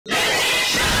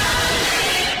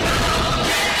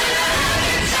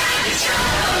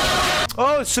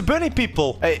it's the bunny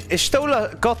people. Hey,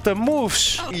 Istola got the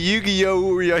moves. Yu-Gi-Oh!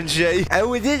 Urianger. And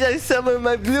with this, I summon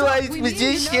my blue-eyed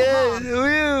magician.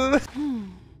 Woo.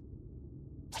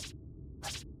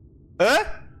 Huh?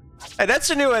 Hey, that's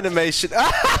a new animation.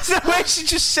 The way she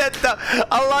just said that.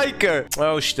 I like her.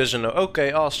 Oh, she doesn't know.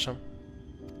 Okay, awesome.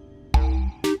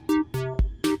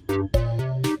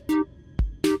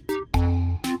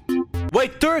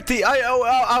 Wait, 30.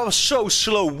 I was so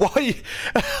slow. Why?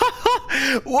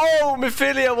 Whoa,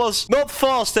 Mephilia was not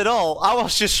fast at all. I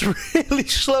was just really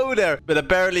slow there. But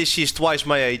apparently she's twice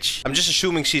my age. I'm just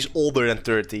assuming she's older than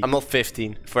 30. I'm not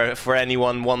 15, for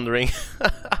anyone wondering.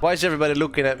 Why is everybody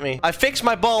looking at me? I fixed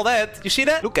my bald head. You see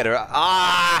that? Look at her.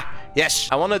 Ah, yes.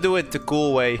 I want to do it the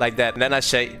cool way, like that. And then I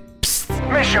say, psst.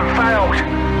 Mission failed.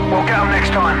 We'll get them next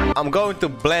time. I'm going to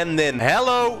blend in.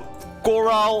 Hello,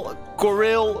 Corille.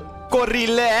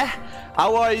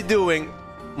 How are you doing?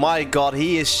 My god,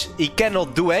 he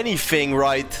cannot do anything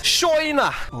right.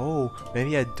 Shoina! Oh,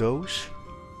 maybe I doze?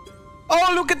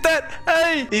 Oh, look at that!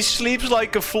 Hey! He sleeps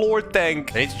like a floor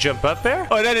tank. I need to jump up there?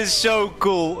 Oh, that is so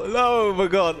cool. Oh my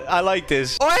god, I like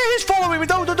this. Oh, hey, he's following me!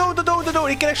 Don't.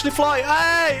 He can actually fly.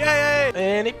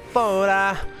 Hey! No!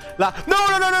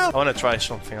 I wanna try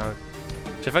something out.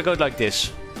 So if I go like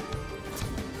this.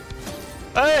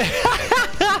 Hey!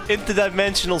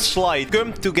 Interdimensional slide.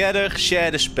 Come together,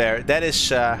 share the spare. That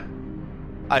is, I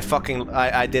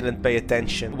didn't pay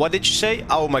attention. What did you say?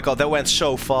 Oh my god, that went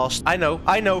so fast. I know.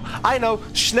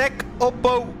 Snack,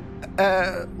 Oppo,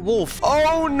 wolf.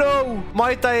 Oh no!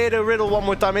 Might I hit a riddle one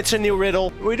more time? It's a new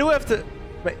riddle. We do have to...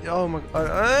 Wait, oh my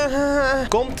god.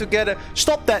 Come together.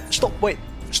 Stop that. Stop. Wait.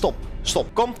 Stop.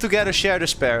 Come together, share the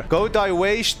spare. Go thy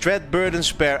ways, dread burden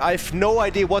spare. I have no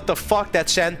idea what the fuck that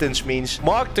sentence means.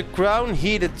 Mark the crown,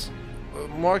 heated...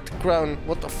 Mark the crown.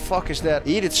 What the fuck is that?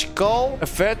 Heated skull.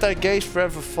 Avert thy gaze,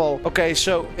 forever fall. Okay,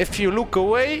 so if you look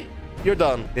away, you're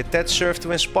done. Did that serve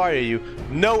to inspire you?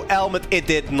 No, Elmet, it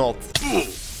did not.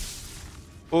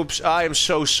 Oops, I am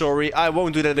so sorry. I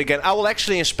won't do that again. I will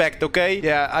actually inspect, okay?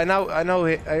 Yeah, I know. I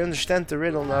understand the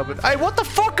riddle now, but... Hey, what the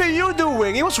fuck are you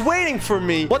doing? He was waiting for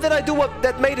me. What did I do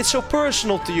that made it so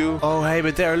personal to you? Oh, hey,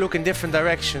 but they're looking different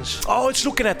directions. Oh, it's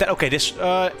looking at that. Okay, this...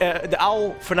 the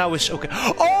owl for now is okay.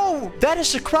 Oh, that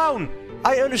is the crown.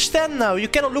 I understand now. You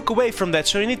cannot look away from that,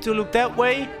 so you need to look that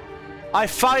way. I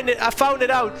found it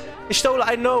out. Istola,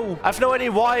 I know. I have no idea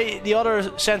why the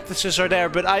other sentences are there,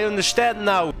 but I understand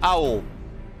now. Owl.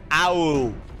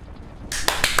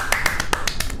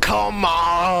 Come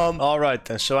on! Alright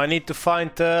then, so I need to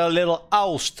find a little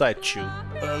owl statue.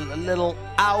 A little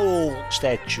owl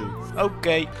statue.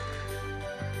 Okay.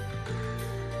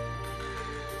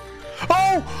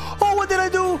 Oh! Oh, what did I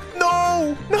do?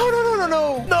 No!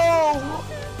 No!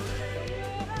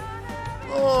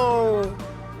 Oh!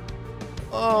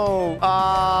 Oh!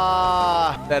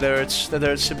 Ah! That hurts. That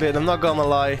hurts a bit. I'm not gonna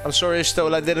lie. I'm sorry,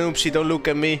 Istola. I did an oopsie. Don't look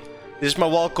at me. This is my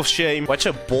walk of shame. Watch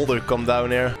a boulder come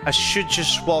down here. I should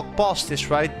just walk past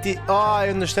this, right? Oh, I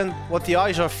understand what the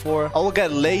eyes are for. I will get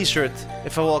lasered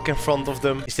if I walk in front of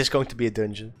them. Is this going to be a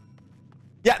dungeon?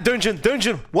 Yeah, dungeon.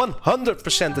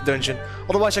 100% a dungeon.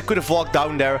 Otherwise, I could have walked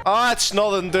down there. Ah, it's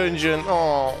not a dungeon.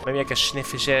 Oh. Maybe I can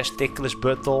sniff his ass, tickle his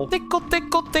butthole.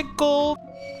 Tickle.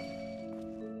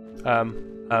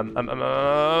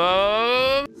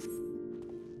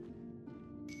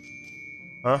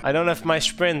 Huh? I don't have my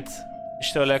sprint.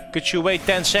 Istola, could you wait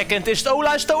 10 seconds?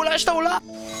 Istola!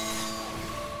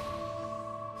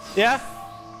 Yeah?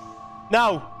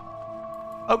 Now.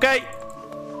 Okay.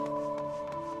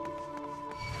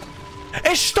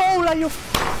 Istola, you...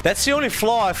 That's the only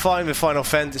flaw I find with Final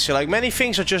Fantasy. Like, many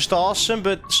things are just awesome,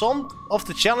 but some of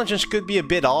the challenges could be a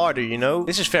bit harder, you know?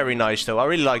 This is very nice, though. I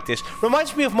really like this.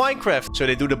 Reminds me of Minecraft. So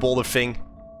they do the boulder thing.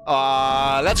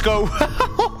 Let's go.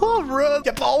 Run.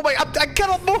 Yep, oh my, I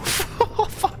cannot move.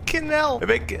 Fucking hell.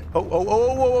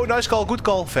 Oh, nice call. Good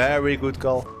call. Very good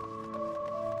call.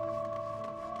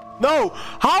 No.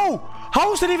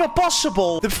 How is that even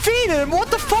possible? Defeat him? What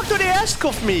the fuck do they ask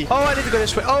of me? Oh, I need to go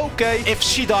this way. Okay. If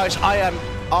she dies,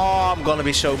 I'm gonna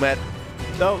be so mad.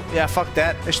 No. Yeah, fuck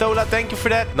that. Istola, thank you for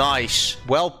that. Nice.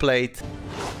 Well played.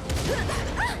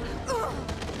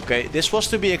 Okay, this was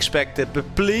to be expected,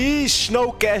 but please,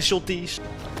 no casualties.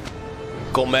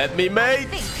 Come at me, mate.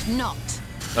 I think not.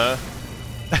 Huh?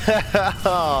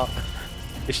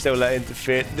 Istola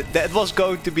interfered. That was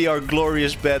going to be our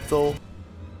glorious battle.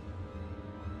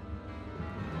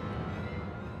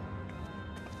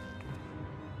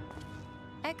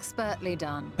 Expo Expertly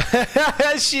done.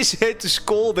 She's here to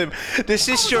scold him. This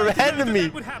is your enemy.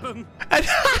 Would happen. And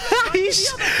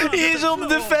he's on the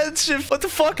defensive. What the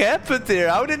fuck happened there?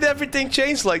 How did everything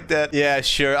change like that? Yeah,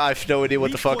 sure. I have no idea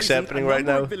what the fuck's happening right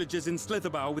now. Villagers in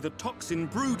Slitherbow with a toxin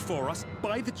brewed for us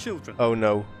by the children. Oh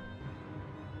no.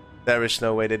 There is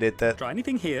no way they did that. Try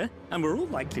anything here, and we're all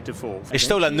likely to fall.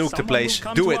 Istola, nuke the place.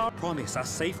 Do it. Promise us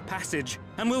safe passage,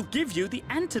 and we'll give you the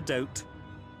antidote.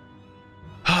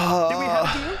 Do we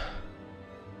have a deal?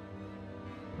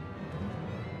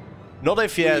 Not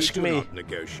if you ask me. Not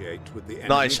negotiate with the enemy.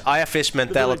 Nice. I have his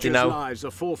mentality The now. lives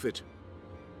are forfeit,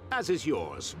 as is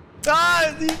yours.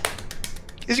 Ah!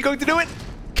 Is he going to do it?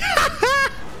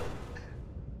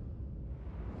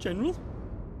 General?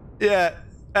 Yeah.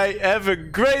 Hey, have a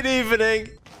great evening.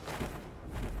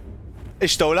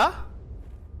 Istola?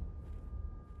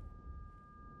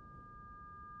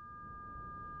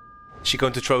 Is she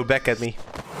going to throw it back at me?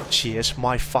 She is,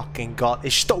 my fucking god.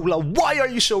 Istola, why are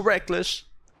you so reckless?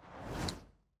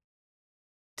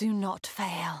 Do not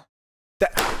fail.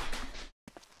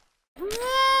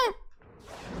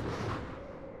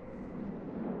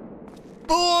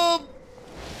 Boom!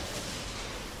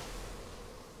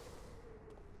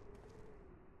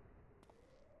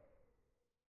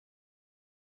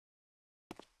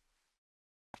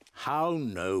 How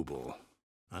noble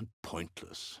and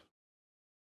pointless.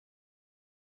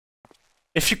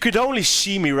 If you could only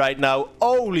see me right now.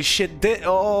 Holy shit.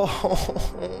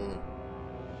 Oh.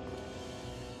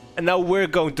 And now we're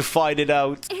going to fight it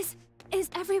out. Is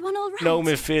everyone all right? No,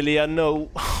 Mephilia, no.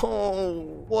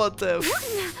 Oh, what the f...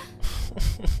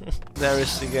 There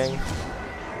is the gang.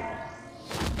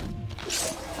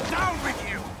 Down with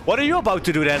you! What are you about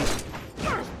to do then?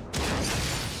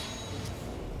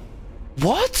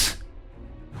 What?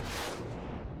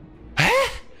 Huh?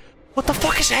 What the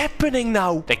fuck is happening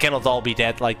now? They cannot all be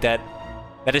dead like that.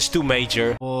 That is too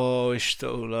major. Oh,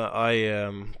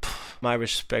 Istola, my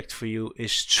respect for you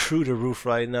is through the roof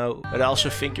right now. But I also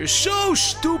think you're so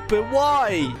stupid.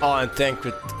 Why? Oh, and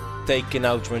Tancred taking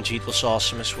out Ranjit was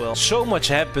awesome as well. So much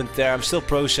happened there. I'm still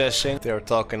processing. They're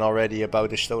talking already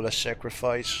about Istola's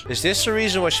sacrifice. Is this the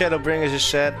reason why Shadowbringers is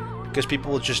sad? Because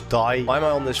people will just die. Why am I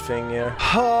on this thing here?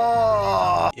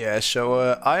 Yeah,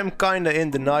 so I'm kinda in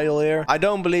denial here. I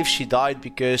don't believe she died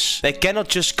because they cannot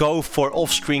just go for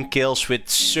off-screen kills with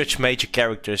such major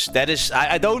characters. That is,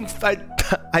 I don't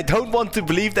want to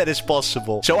believe that is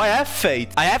possible. So I have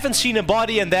faith. I haven't seen a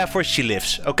body and therefore she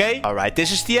lives, okay? Alright,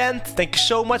 this is the end. Thank you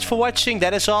so much for watching.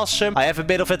 That is awesome. I have a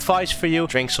bit of advice for you.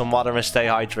 Drink some water and stay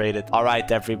hydrated. Alright,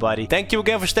 everybody. Thank you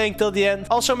again for staying till the end.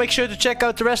 Also, make sure to check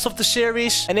out the rest of the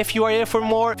series. And if you are here for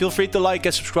more, feel free to like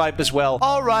and subscribe as well.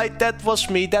 Alright, that was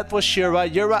me. That was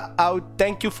Shura. Yura out.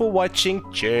 Thank you for watching.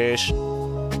 Cheers.